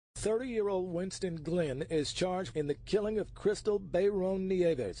30-year-old Winston Glenn is charged in the killing of Crystal Bayron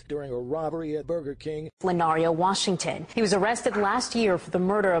Nieves during a robbery at Burger King. Lenario, Washington. He was arrested last year for the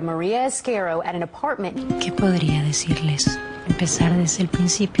murder of Maria Esquero at an apartment. ¿Qué podría decirles? Empezar desde el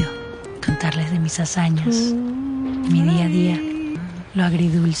principio, contarles de mis hazañas, mi día a día, lo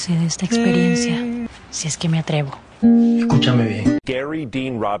agridulce de esta experiencia, si es que me atrevo. Escúchame bien. Gary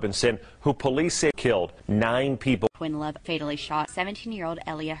Dean Robinson, who police say killed 9 people. Twin love fatally shot 17-year-old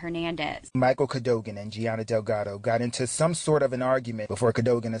Elia Hernandez. Michael Cadogan and Gianna Delgado got into some sort of an argument before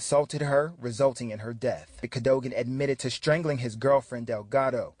Cadogan assaulted her, resulting in her death. Cadogan admitted to strangling his girlfriend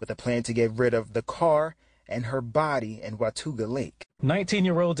Delgado with a plan to get rid of the car and her body in Watauga Lake.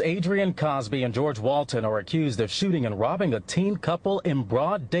 19-year-olds Adrian Cosby and George Walton are accused of shooting and robbing a teen couple in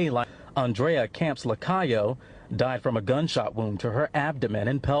broad daylight. Andrea Camps-Lacayo died from a gunshot wound to her abdomen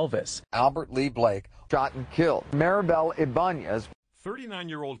and pelvis. Albert Lee Blake shot and killed Maribel Ibanez.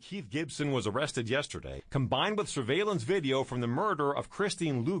 39-year-old Keith Gibson was arrested yesterday. Combined with surveillance video from the murder of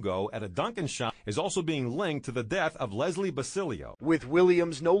Christine Lugo at a Dunkin' shop is also being linked to the death of Leslie Basilio. With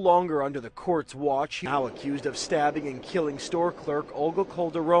Williams no longer under the court's watch, now accused of stabbing and killing store clerk Olga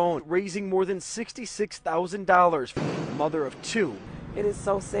Calderon, raising more than $66,000 for the mother of 2. It is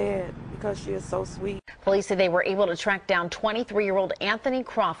so sad because she is so sweet. Police say they were able to track down 23-year-old Anthony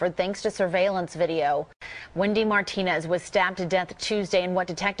Crawford thanks to surveillance video. Wendy Martinez was stabbed to death Tuesday in what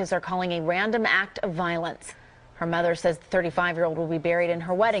detectives are calling a random act of violence. Her mother says the 35-year-old will be buried in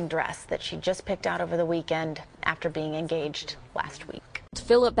her wedding dress that she just picked out over the weekend after being engaged last week.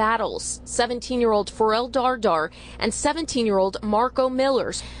 Philip Battles, 17-year-old Pharrell Dardar, and 17-year-old Marco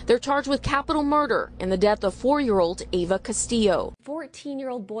Millers. They're charged with capital murder in the death of 4-year-old Ava Castillo.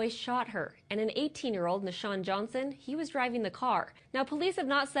 14-year-old boy shot her, and an 18-year-old, Nashawn Johnson, he was driving the car. Now, police have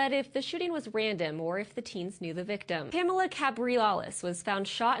not said if the shooting was random or if the teens knew the victim. Pamela Cabriales was found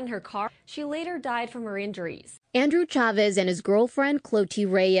shot in her car. She later died from her injuries. Andrew Chavez and his girlfriend, Cloti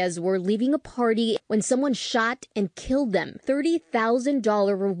Reyes, were leaving a party when someone shot and killed them. $30,000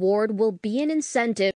 reward will be an incentive